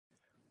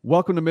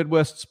Welcome to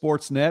Midwest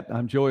Sports Net.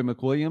 I'm Joey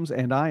McWilliams,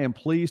 and I am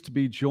pleased to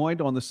be joined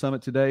on the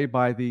summit today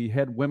by the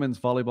head women's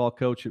volleyball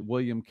coach at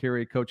William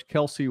Carey, Coach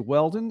Kelsea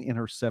Weldon, in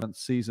her 7th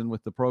season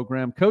with the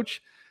program.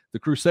 Coach, the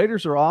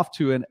Crusaders are off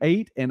to an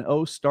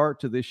 8-0 start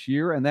to this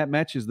year, and that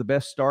matches the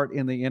best start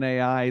in the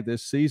NAI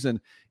this season.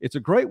 It's a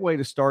great way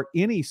to start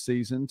any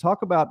season.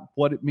 Talk about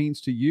what it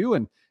means to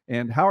you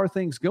and how are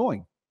things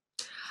going?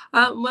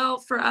 Well,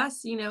 for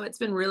us, it's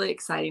been really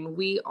exciting.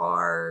 We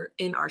are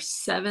in our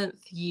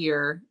 7th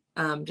year,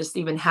 just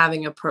even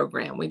having a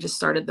program. We just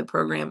started the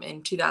program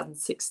in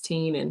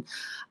 2016. And,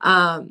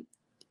 an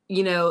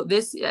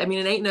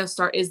 8-0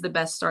 start is the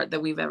best start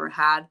that we've ever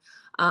had.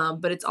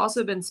 But it's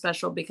also been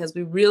special because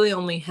we really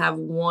only have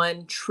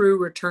one true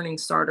returning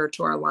starter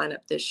to our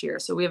lineup this year.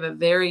 So we have a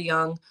very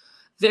young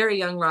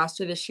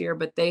roster this year,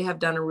 but they have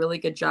done a really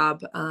good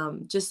job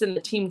just in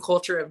the team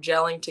culture of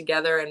gelling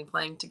together and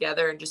playing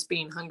together and just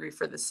being hungry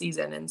for the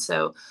season. And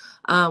so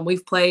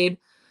we've played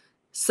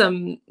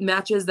some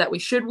matches that we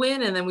should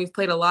win, and then we've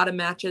played a lot of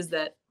matches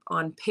that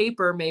on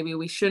paper maybe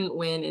we shouldn't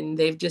win, and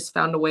they've just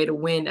found a way to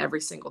win every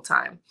single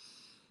time.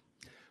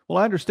 Well,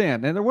 I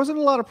understand. And there wasn't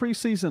a lot of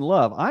preseason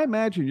love. I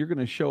imagine you're going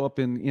to show up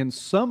in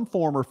some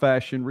form or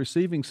fashion,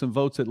 receiving some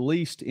votes at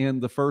least in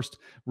the first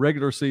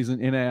regular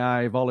season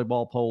NAI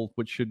volleyball poll,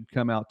 which should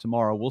come out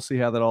tomorrow. We'll see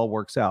how that all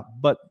works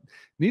out. But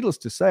needless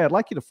to say, I'd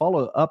like you to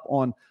follow up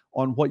on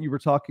what you were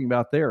talking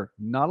about there.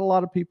 Not a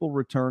lot of people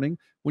returning.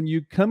 When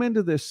you come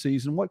into this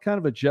season, what kind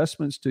of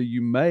adjustments do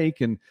you make,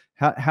 and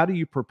how do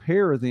you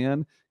prepare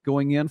then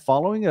going in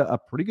following a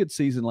pretty good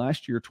season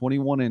last year,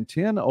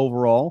 21-10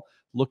 overall?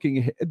 Looking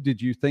ahead,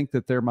 did you think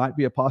that there might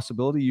be a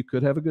possibility you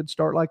could have a good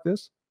start like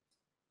this?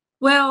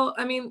 Well,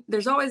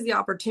 there's always the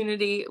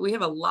opportunity. We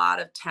have a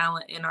lot of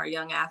talent in our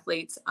young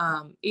athletes.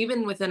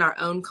 Even within our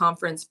own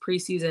conference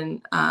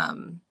preseason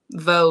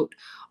vote,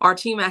 our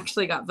team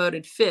actually got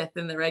voted 5th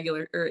in the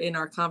regular or in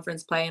our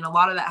conference play. And a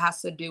lot of that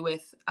has to do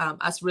with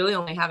us really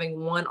only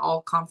having one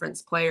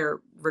all-conference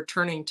player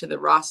returning to the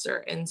roster.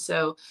 And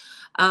so,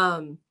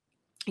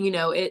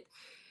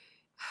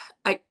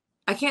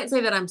 I can't say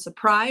that I'm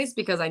surprised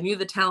because I knew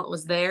the talent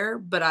was there,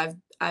 but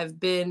I've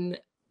been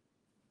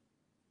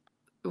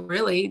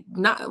really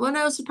not, well,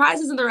 no,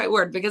 surprise isn't the right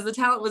word because the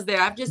talent was there.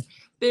 I've just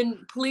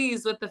been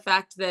pleased with the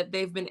fact that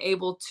they've been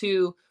able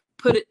to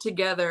put it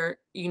together,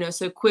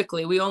 so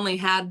quickly. We only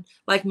had,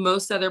 like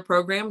most other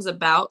programs,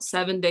 about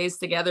 7 days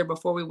together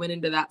before we went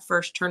into that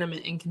first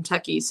tournament in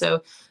Kentucky.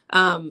 So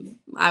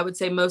I would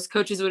say most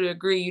coaches would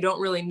agree you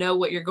don't really know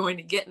what you're going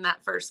to get in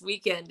that first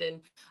weekend.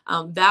 And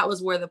that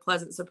was where the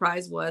pleasant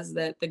surprise was,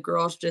 that the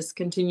girls just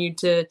continued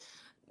to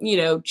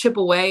chip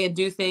away and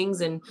do things.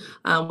 And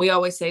we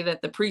always say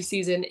that the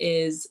preseason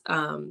is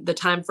the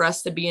time for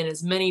us to be in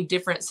as many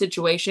different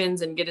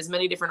situations and get as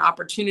many different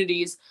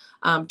opportunities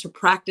to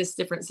practice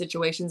different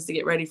situations to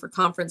get ready for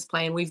conference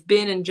play. And we've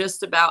been in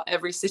just about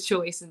every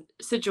situation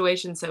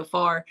so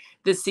far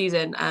this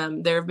season.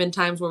 There have been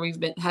times where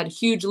we've had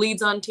huge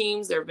leads on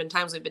teams. There have been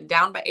times we've been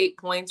down by 8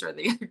 points, or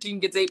the other team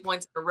gets 8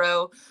 points in a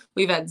row.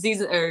 We've had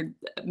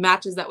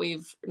matches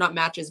that not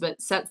matches,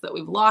 but sets that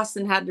we've lost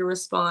and had to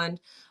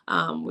respond.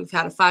 We've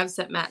had a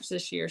 5-set match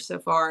this year so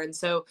far. And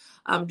so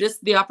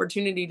just the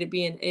opportunity to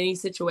be in any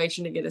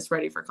situation to get us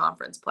ready for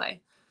conference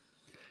play.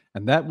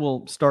 And that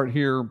will start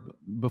here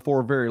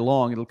before very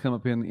long. It'll come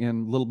up in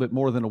a little bit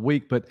more than a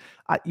week. But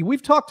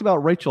we've talked about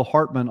Rachel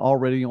Hartmann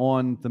already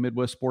on the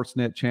Midwest Sports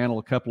Net channel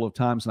a couple of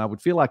times, and I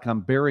would feel like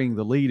I'm burying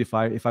the lead if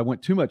I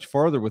went too much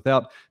further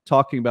without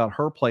talking about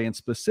her play. And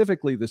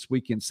specifically this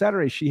weekend,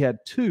 Saturday, she had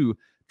 2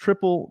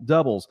 triple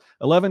doubles,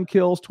 11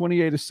 kills,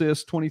 28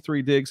 assists,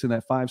 23 digs in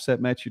that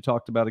 5-set match you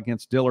talked about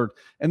against Dillard.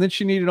 And then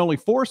she needed only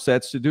 4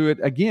 sets to do it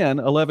again,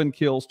 11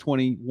 kills,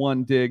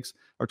 21 digs,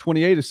 or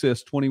 28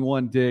 assists,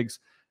 21 digs.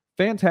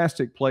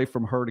 Fantastic play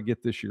from her to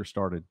get this year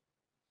started.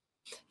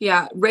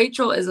 Yeah,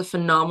 Rachel is a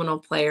phenomenal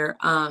player.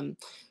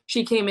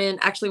 She came in,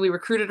 actually, we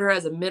recruited her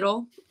as a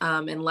middle.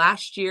 And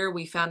last year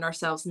we found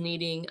ourselves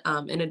needing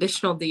an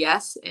additional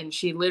DS, and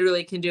she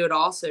literally can do it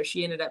all. So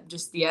she ended up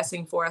just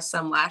DSing for us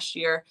some last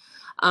year.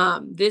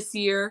 This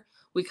year,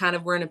 we kind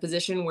of were in a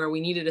position where we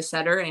needed a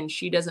setter, and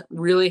she doesn't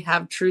really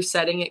have true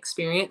setting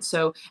experience.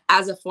 So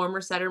as a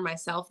former setter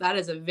myself, that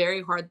is a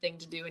very hard thing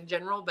to do in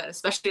general, but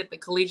especially at the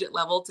collegiate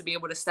level, to be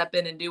able to step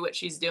in and do what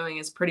she's doing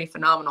is pretty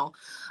phenomenal.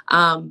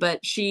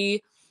 But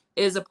she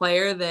is a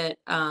player that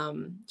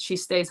she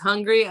stays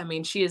hungry.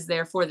 She is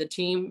there for the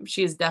team.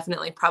 She is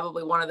definitely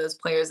probably one of those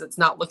players that's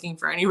not looking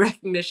for any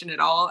recognition at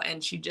all,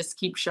 and she just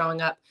keeps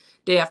showing up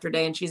day after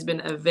day, and she's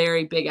been a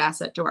very big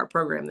asset to our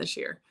program this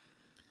year.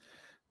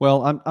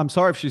 Well, I'm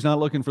sorry if she's not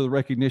looking for the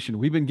recognition.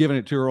 We've been giving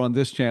it to her on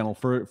this channel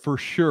for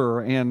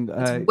sure, and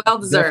well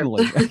deserved.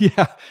 Definitely.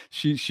 Yeah,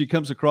 she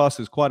comes across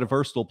as quite a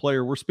versatile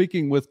player. We're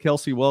speaking with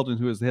Kelsea Weldon,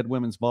 who is the head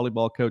women's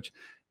volleyball coach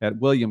at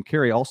William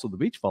Carey, also the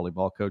beach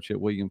volleyball coach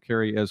at William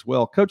Carey as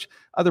well. Coach,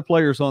 other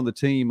players on the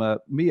team,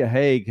 Mia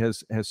Haig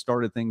has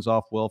started things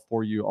off well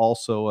for you.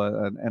 Also,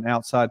 an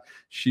outside,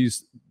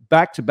 she's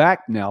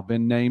back-to-back now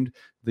been named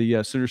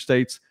the Center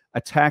State's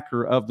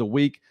Attacker of the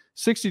Week.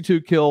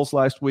 62 kills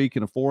last week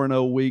in a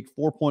 4-0 week,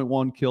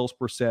 4.1 kills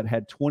per set,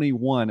 had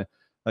 21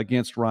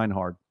 against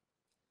Reinhard.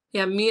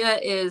 Yeah, Mia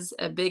is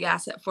a big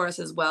asset for us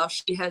as well.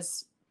 She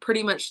is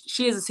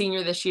a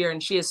senior this year,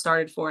 and she has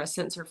started for us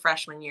since her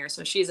freshman year.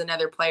 So she's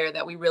another player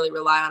that we really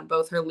rely on,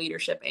 both her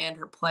leadership and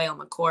her play on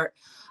the court.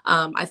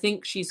 I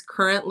think she's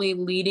currently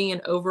leading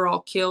in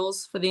overall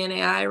kills for the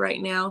NAI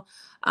right now.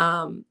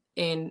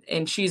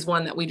 And she's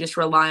one that we just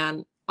rely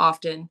on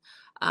often.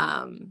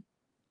 I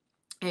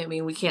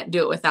mean, we can't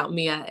do it without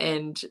Mia,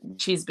 and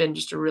she's been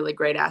just a really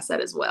great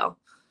asset as well.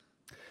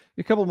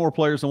 A couple more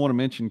players I want to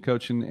mention,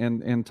 Coach,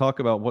 and talk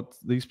about what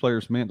these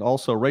players meant.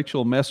 Also,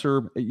 Rachel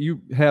Messer,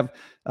 you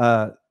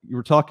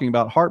were talking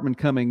about Hartmann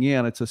coming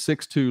in. It's a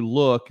 6'2"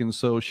 look, and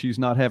so she's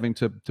not having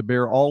to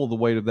bear all of the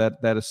weight of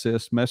that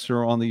assist.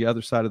 Messer on the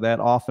other side of that,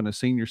 often a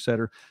senior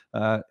setter,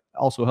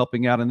 also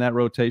helping out in that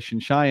rotation.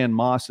 Cheyenne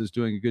Moss is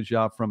doing a good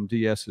job from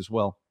DS as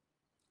well.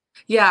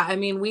 Yeah, I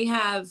mean, we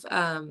have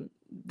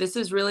this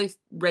is really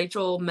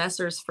Rachel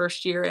Messer's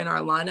first year in our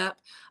lineup.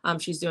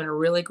 She's doing a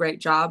really great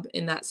job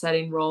in that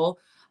setting role.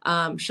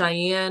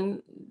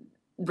 Cheyenne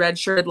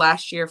redshirted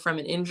last year from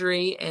an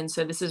injury, and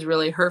so this is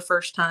really her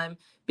first time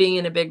being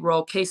in a big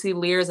role. Casey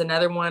Lear is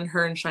another one.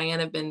 Her and Cheyenne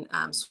have been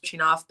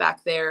switching off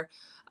back there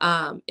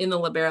in the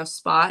libero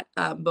spot.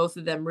 Both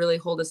of them really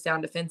hold us down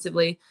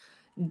defensively.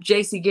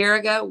 JC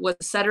Garriga was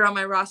a setter on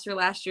my roster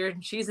last year,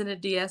 and she's in a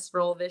DS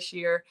role this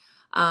year.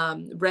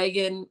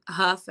 Reagan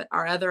Huff,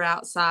 our other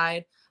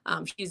outside.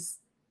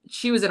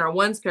 She was in our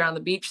ones pair on the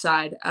beach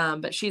side,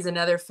 but she's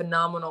another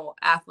phenomenal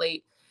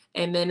athlete.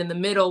 And then in the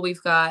middle,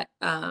 we've got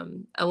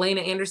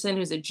Elena Anderson,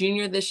 who's a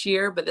junior this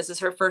year, but this is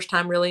her first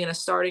time really in a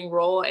starting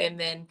role. And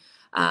then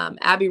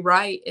Abby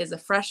Wright is a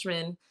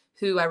freshman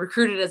who I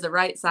recruited as a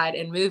right side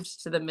and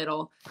moved to the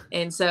middle.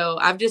 And so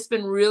I've just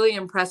been really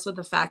impressed with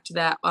the fact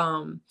that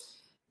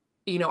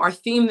our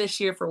theme this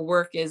year for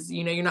work is,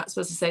 you're not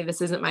supposed to say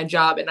this isn't my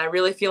job. And I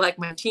really feel like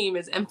my team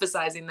is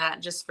emphasizing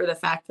that, just for the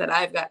fact that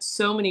I've got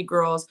so many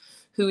girls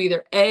who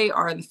either A,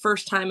 are the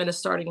first time in a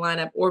starting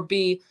lineup, or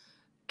B,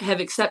 have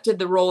accepted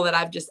the role that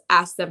I've just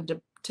asked them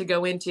to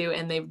go into.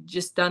 And they've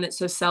just done it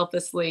so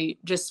selflessly,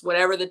 just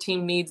whatever the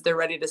team needs, they're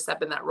ready to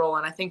step in that role.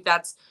 And I think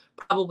that's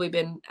probably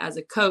been, as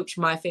a coach,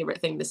 my favorite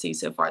thing to see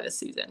so far this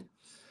season.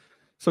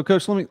 So,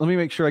 Coach, let me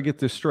make sure I get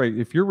this straight.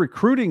 If you're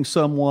recruiting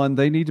someone,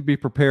 they need to be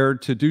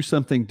prepared to do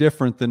something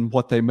different than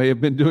what they may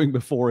have been doing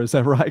before. Is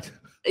that right?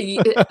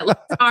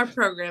 Our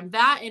program,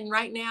 that, and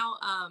right now,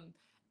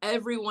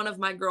 every one of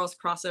my girls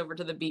cross over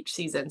to the beach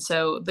season.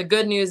 So the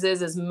good news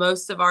is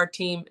most of our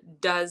team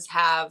does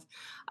have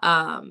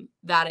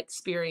that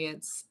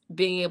experience,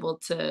 being able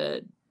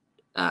to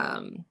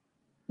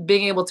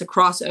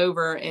cross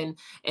over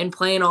and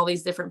play in all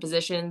these different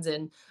positions.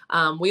 And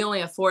we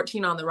only have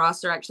 14 on the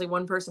roster. Actually,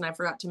 one person I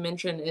forgot to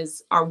mention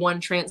is our one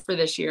transfer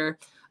this year,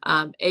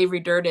 Avery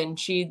Durden.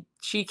 She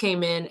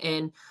came in,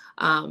 and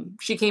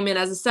she came in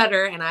as a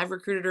setter, and I've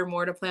recruited her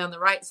more to play on the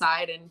right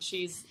side, and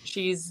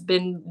she's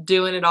been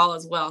doing it all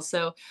as well.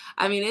 So,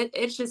 I mean,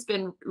 it's just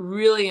been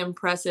really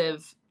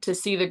impressive to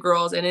see the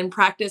girls. And in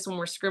practice, when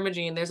we're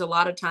scrimmaging, there's a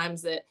lot of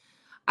times that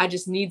I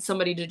just need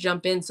somebody to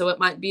jump in. So it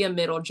might be a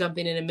middle,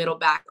 jumping in a middle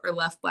back or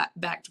left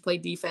back to play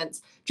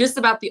defense. Just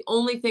about the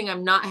only thing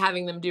I'm not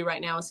having them do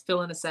right now is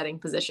fill in a setting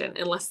position,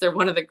 unless they're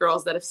one of the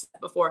girls that have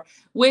set before,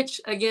 which,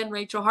 again,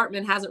 Rachel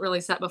Hartmann hasn't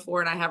really set before,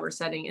 and I have her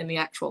setting in the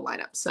actual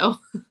lineup. So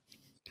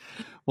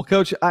Well,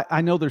 Coach,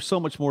 I know there's so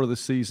much more of the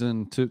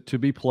season to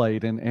be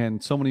played,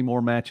 and so many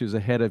more matches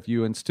ahead of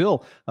you, and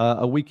still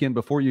a weekend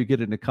before you get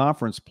into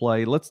conference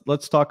play.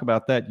 Let's talk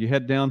about that. You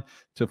head down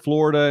to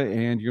Florida,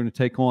 and you're going to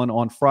take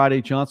on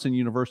Friday Johnson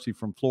University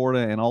from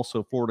Florida, and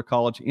also Florida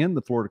College in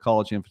the Florida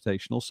College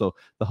Invitational, so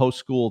the host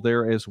school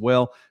there as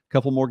well. A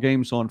couple more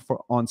games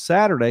on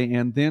Saturday,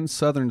 and then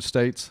Southern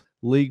State's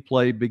league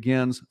play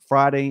begins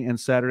Friday and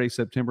Saturday,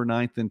 September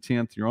 9th and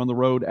 10th. You're on the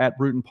road at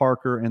Bruton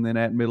Parker and then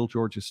at Middle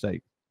Georgia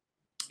State.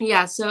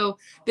 Yeah, so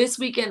this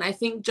weekend, I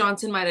think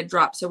Johnson might have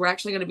dropped. So we're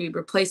actually going to be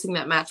replacing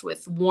that match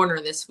with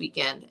Warner this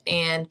weekend.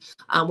 And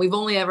we've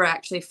only ever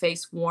actually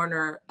faced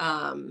Warner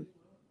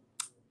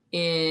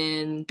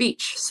in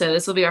beach. So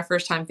this will be our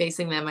first time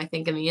facing them, I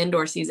think, in the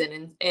indoor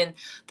season. And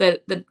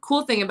the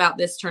cool thing about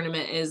this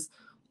tournament is,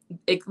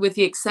 with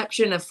the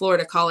exception of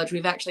Florida College,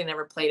 we've actually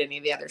never played any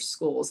of the other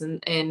schools.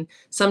 And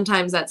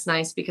sometimes that's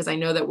nice, because I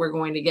know that we're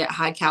going to get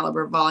high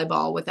caliber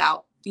volleyball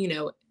without,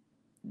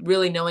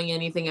 really knowing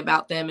anything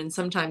about them. And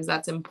sometimes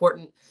that's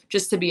important,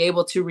 just to be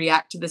able to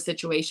react to the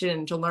situation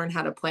and to learn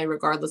how to play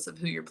regardless of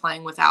who you're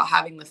playing, without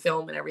having the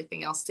film and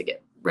everything else to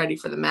get ready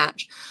for the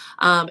match.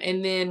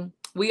 And then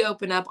we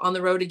open up on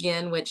the road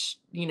again, which,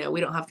 we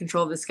don't have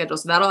control of the schedule.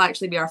 So that'll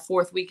actually be our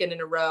fourth weekend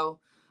in a row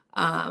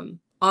on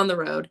the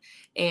road.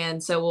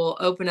 And so we'll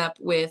open up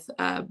with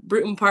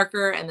Bruton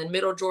Parker and then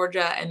Middle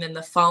Georgia. And then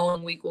the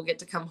following week we'll get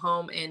to come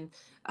home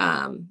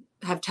and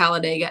have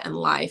Talladega and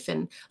Life.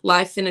 And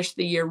Life finished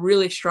the year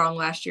really strong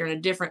last year in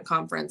a different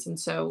conference. And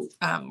so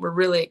we're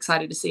really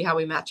excited to see how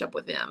we match up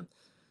with them.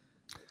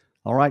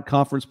 All right,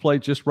 conference play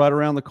just right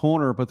around the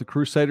corner, but the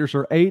Crusaders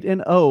are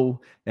 8-0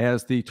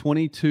 as the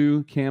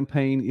 22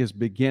 campaign is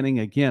beginning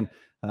again.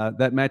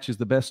 That matches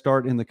the best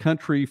start in the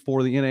country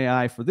for the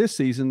NAI for this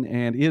season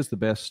and is the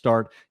best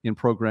start in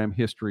program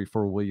history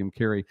for William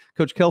Carey.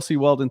 Coach Kelsea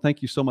Weldon,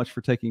 thank you so much for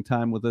taking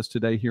time with us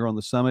today here on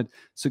the Summit.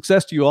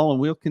 Success to you all,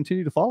 and we'll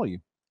continue to follow you.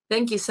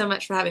 Thank you so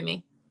much for having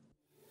me.